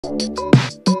Hey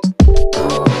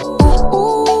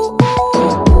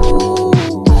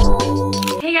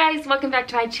guys, welcome back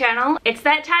to my channel. It's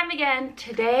that time again.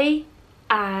 Today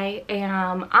I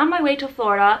am on my way to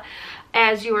Florida,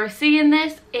 as you are seeing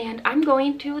this, and I'm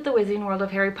going to the Wizarding World of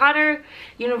Harry Potter,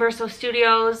 Universal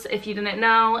Studios. If you didn't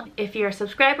know, if you're a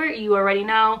subscriber, you already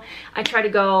know. I try to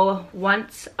go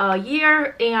once a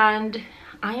year and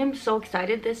I am so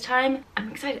excited this time.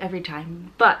 I'm excited every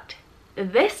time, but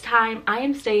this time I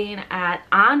am staying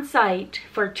on site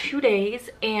for 2 days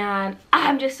and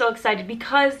I'm just so excited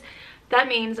because that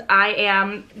means I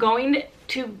am going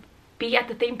to be at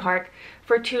the theme park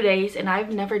for 2 days, and I've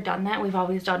never done that. We've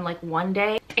always done like 1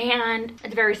 day, and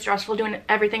it's very stressful doing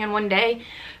everything in 1 day.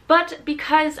 But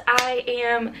because I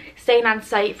am staying on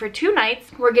site for 2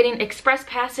 nights, we're getting express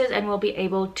passes and we'll be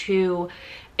able to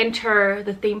enter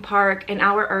the theme park an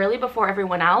hour early before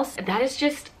everyone else. That is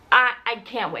just, I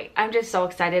can't wait. I'm just so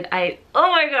excited.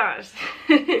 Oh my gosh.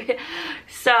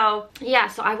 So yeah,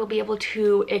 so I will be able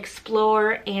to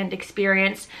explore and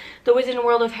experience the Wizarding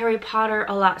World of Harry Potter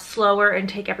a lot slower and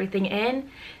take everything in.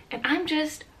 And I'm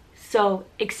just so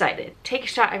excited. Take a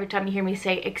shot every time you hear me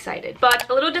say excited. But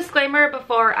a little disclaimer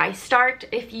before I start: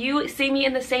 if you see me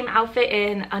in the same outfit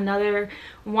in another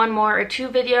 1 more or 2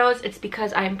 videos, it's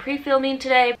because I'm pre-filming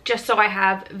today, just so I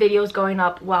have videos going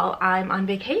up while I'm on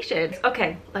vacation.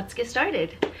 Okay, let's get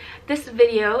started. This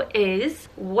video is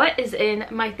what is in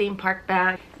my theme park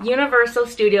bag, Universal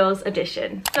Studios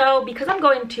edition. So because I'm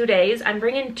going 2 days, I'm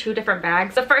bringing 2 different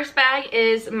bags. The first bag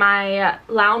is my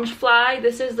Loungefly.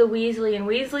 This is the Weasley and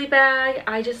Weasley bag.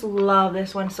 I just love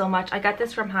this one so much. I got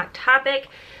this from Hot Topic.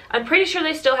 I'm pretty sure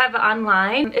they still have it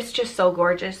online. It's just so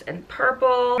gorgeous and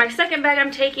purple. My second bag I'm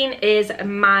taking is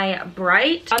my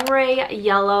bright Sunray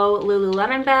yellow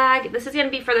Lululemon bag. This is gonna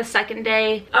be for the second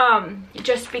day,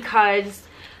 just because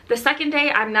the second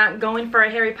day I'm not going for a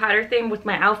Harry Potter theme with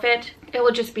my outfit. It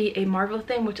will just be a Marvel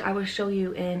thing, which I will show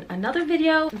you in another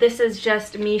video. This is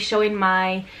just me showing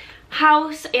my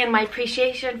house and my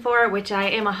appreciation for it, which I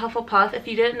am a Hufflepuff, if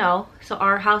you didn't know. So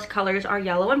our house colors are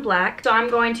yellow and black. So I'm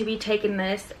going to be taking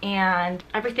this, and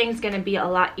everything's going to be a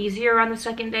lot easier on the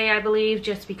second day, I believe,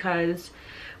 just because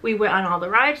we went on all the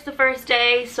rides the first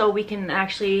day, so we can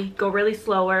actually go really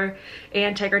slower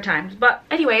and take our time. But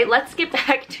anyway, let's get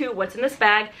back to what's in this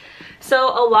bag. So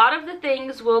a lot of the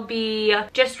things will be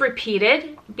just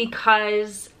repeated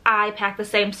because I pack the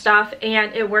same stuff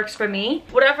and it works for me.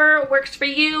 Whatever works for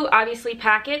you, obviously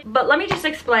pack it. But let me just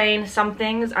explain some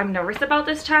things I'm nervous about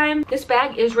this time. This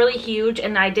bag is really huge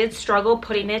and I did struggle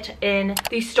putting it in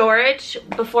the storage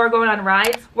before going on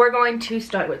rides. We're going to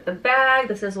start with the bag.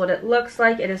 This is what it looks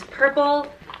like. It is purple.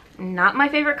 Not my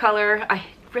favorite color. I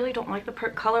really don't like the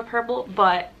color purple,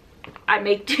 but I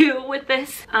make do with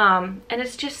this. And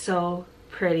it's just so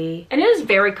pretty. And it is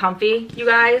very comfy, you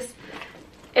guys.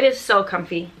 It is so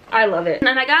comfy. I love it.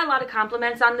 And I got a lot of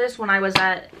compliments on this when I was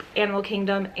at Animal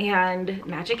Kingdom and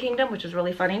Magic Kingdom, which is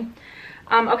really funny.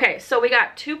 Okay, so we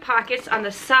got 2 pockets on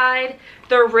the side.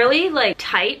 They're really like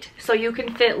tight, so you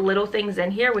can fit little things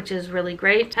in here, which is really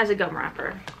great. It has a gum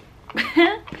wrapper.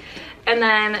 And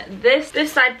then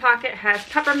this side pocket has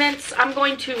peppermints. I'm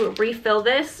going to refill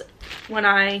this when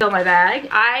I fill my bag.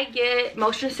 I get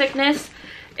motion sickness,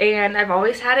 and I've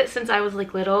always had it since I was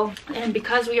like little, and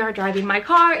because we are driving my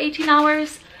car 18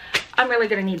 hours, I'm really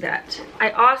gonna need that. I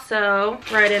also,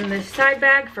 right in this side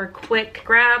bag for quick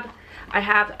grab, I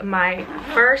have my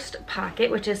first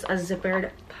pocket, which is a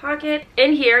zippered pocket.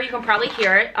 In here, you can probably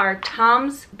hear it, are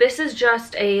Tums. This is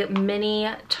just a mini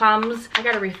Tums. I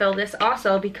gotta refill this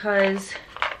also because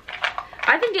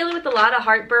I've been dealing with a lot of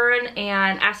heartburn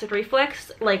and acid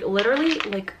reflux, like literally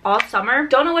like all summer.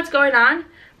 Don't know what's going on,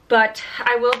 but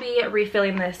I will be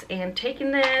refilling this and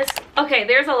taking this. Okay,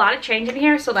 there's a lot of change in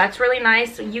here, so that's really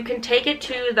nice. You can take it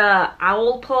to the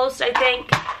Owl Post, I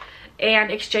think,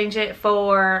 and exchange it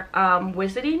for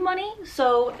wizarding money,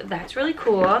 so that's really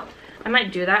cool. I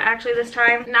might do that actually this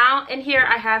time. Now in here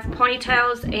I have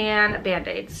ponytails and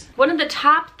band-aids. One of the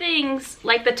top things,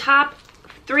 like the top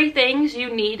 3 things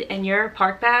you need in your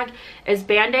park bag is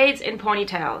band-aids and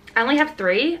ponytails. I only have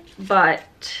 3, but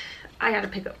I gotta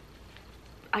pick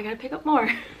up more.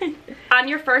 On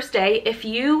your first day, if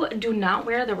you do not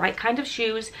wear the right kind of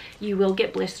shoes, you will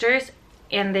get blisters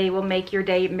and they will make your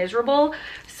day miserable.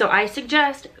 So I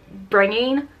suggest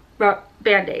bringing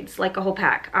band-aids, like a whole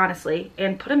pack, honestly,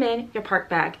 and put them in your park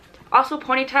bag. Also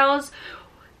ponytails.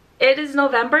 It is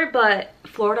November, but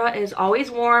Florida is always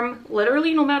warm,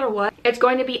 literally no matter what. It's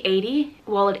going to be 80.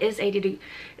 Well, it is 80.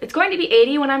 It's going to be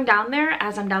 80 when I'm down there,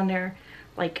 as I'm down there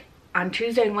like on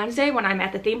Tuesday and Wednesday when I'm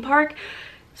at the theme park.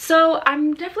 So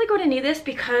I'm definitely going to need this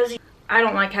because I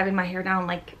don't like having my hair down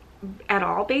like at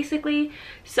all basically,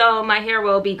 so my hair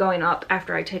will be going up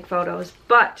after I take photos.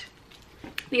 But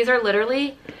these are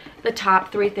literally the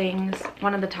top 3 things,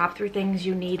 one of the top 3 things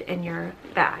you need in your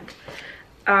bag.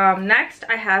 Next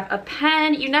I have a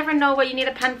pen. You never know what you need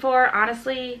a pen for,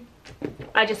 honestly.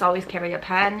 I just always carry a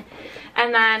pen.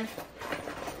 And then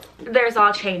there's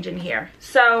all change in here.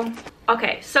 So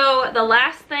okay, so the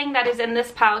last thing that is in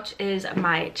this pouch is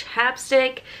my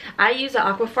chapstick. I use the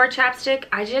Aquaphor chapstick.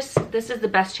 This is the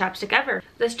best chapstick ever.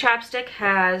 This chapstick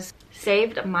has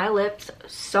saved my lips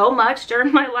so much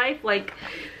during my life. Like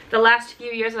the last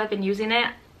few years that I've been using it,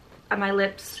 my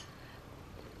lips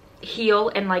heal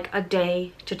in like a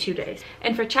day to 2 days.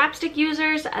 And for chapstick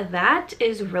users, that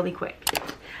is really quick.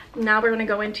 Now we're going to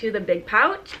go into the big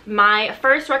pouch. My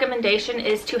first recommendation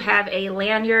is to have a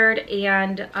lanyard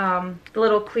and the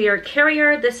little clear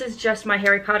carrier. This is just my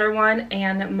Harry Potter one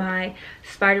and my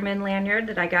Spider-Man lanyard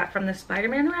that I got from the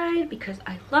Spider-Man ride because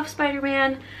I love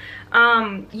Spider-Man.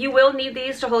 You will need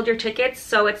these to hold your tickets,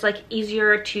 so it's like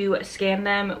easier to scan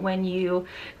them when you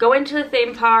go into the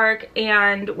theme park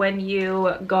and when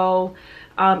you go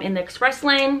in the express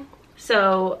lane.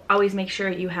 So always make sure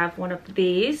you have one of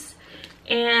these.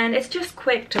 And it's just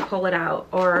quick to pull it out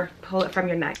or pull it from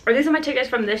your neck. Or these are my tickets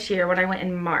from this year when I went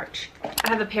in March. I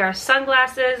have a pair of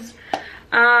sunglasses.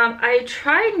 I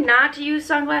try not to use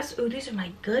sunglasses. Ooh, these are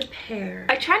my good pair.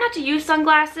 I try not to use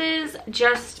sunglasses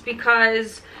just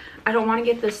because I don't want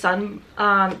to get the sun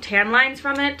tan lines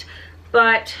from it.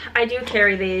 But I do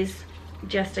carry these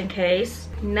just in case.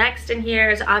 Next in here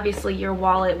is obviously your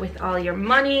wallet with all your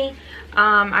money.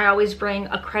 I always bring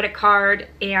a credit card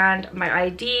and my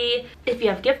ID. If you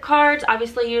have gift cards,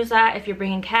 obviously use that. If you're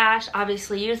bringing cash,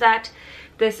 obviously use that.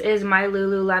 This is my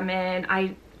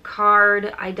Lululemon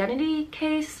card identity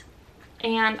case,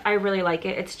 and I really like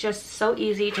it. It's just so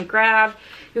easy to grab.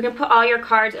 You can put all your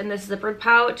cards in this zippered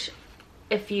pouch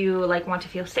if you like want to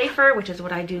feel safer, which is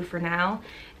what I do for now,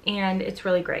 and it's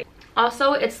really great.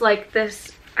 Also, it's like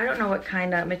this, I don't know what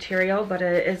kind of material, but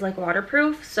it is like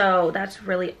waterproof, so that's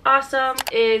really awesome.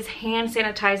 Is hand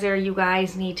sanitizer. You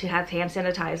guys need to have hand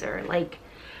sanitizer. Like,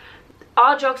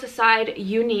 all jokes aside,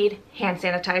 you need hand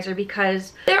sanitizer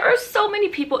because there are so many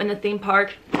people in the theme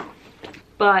park,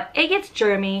 but it gets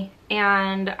germy,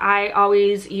 and I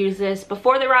always use this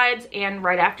before the rides and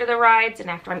right after the rides and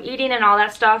after I'm eating and all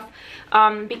that stuff,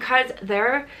 because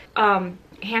their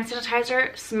hand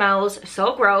sanitizer smells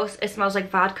so gross. It smells like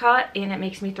vodka and it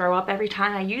makes me throw up every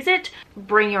time I use it.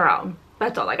 Bring your own.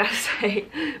 That's all I gotta say.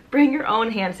 Bring your own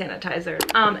hand sanitizer.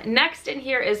 Next in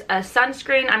here is a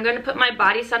sunscreen. I'm going to put my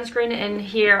body sunscreen in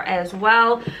here as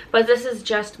well, but this is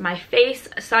just my face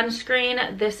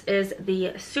sunscreen. This is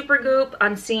the Supergoop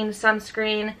Unseen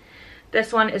Sunscreen.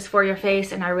 This one is for your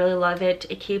face and I really love it.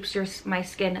 It keeps my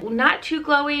skin not too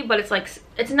glowy, but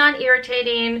it's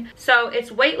non-irritating. So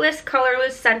it's weightless,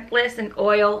 colorless, scentless, and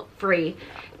oil-free.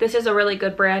 This is a really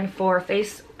good brand for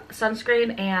face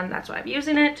sunscreen, and that's why I'm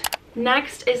using it.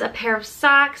 Next is a pair of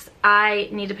socks. I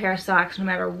need a pair of socks no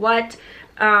matter what,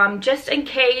 just in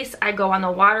case I go on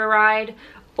the water ride,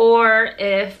 or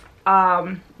if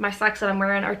my socks that I'm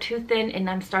wearing are too thin and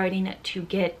I'm starting to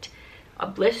get a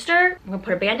blister. I'm gonna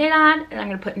put a band-aid on and I'm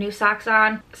gonna put new socks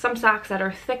on. Some socks that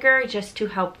are thicker just to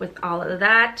help with all of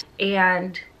that,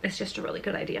 and it's just a really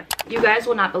good idea. You guys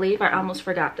will not believe I almost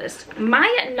forgot this.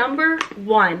 My number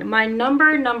one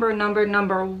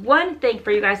thing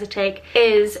for you guys to take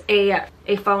is a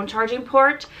phone charging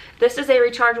port. This is a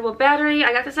rechargeable battery.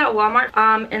 I got this at Walmart,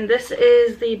 and this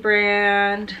is the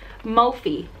brand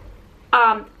Mophie.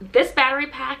 This battery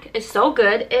pack is so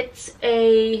good. It's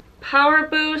a Power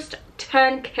Boost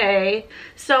 10K,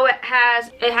 so it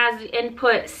has the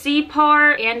input C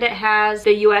port and it has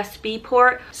the USB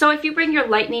port. So if you bring your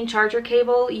lightning charger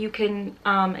cable, you can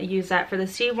use that for the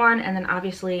C one, and then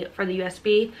obviously for the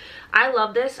USB. I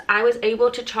love this. I was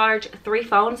able to charge 3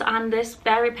 phones on this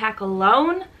battery pack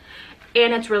alone,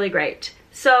 and it's really great.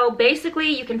 So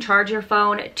basically you can charge your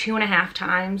phone 2.5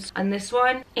 times on this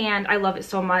one, and I love it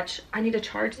so much. I need to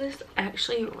charge this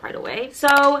actually right away.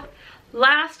 So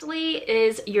lastly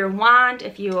is your wand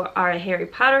if you are a Harry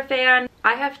Potter fan.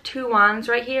 I have 2 wands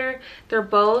right here. They're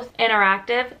both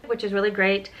interactive, which is really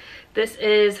great. This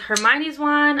is Hermione's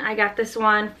wand. I got this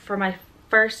one for my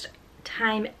first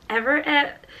time ever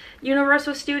at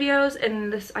Universal Studios,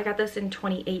 and I got this in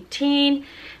 2018,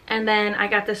 and then I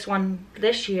got this one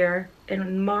this year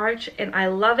in March, and I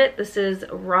love it. This is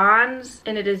Ron's,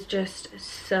 and it is just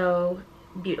so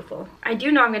beautiful. I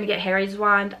do know I'm going to get Harry's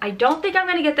wand. I don't think I'm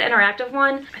going to get the interactive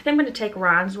one. I think I'm going to take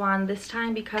Ron's wand this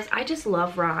time because I just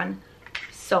love Ron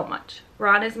so much.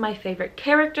 Ron is my favorite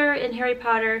character in Harry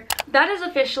Potter. That is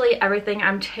officially everything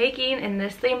I'm taking in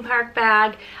this theme park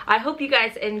bag. I hope you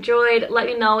guys enjoyed. Let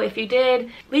me know if you did.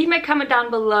 Leave me a comment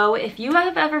down below if you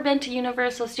have ever been to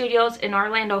Universal Studios in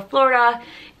Orlando, Florida.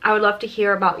 I would love to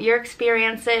hear about your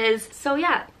experiences. So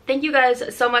yeah, thank you guys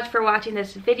so much for watching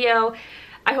this video.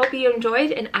 I hope you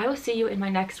enjoyed, and I will see you in my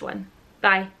next one.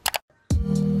 Bye.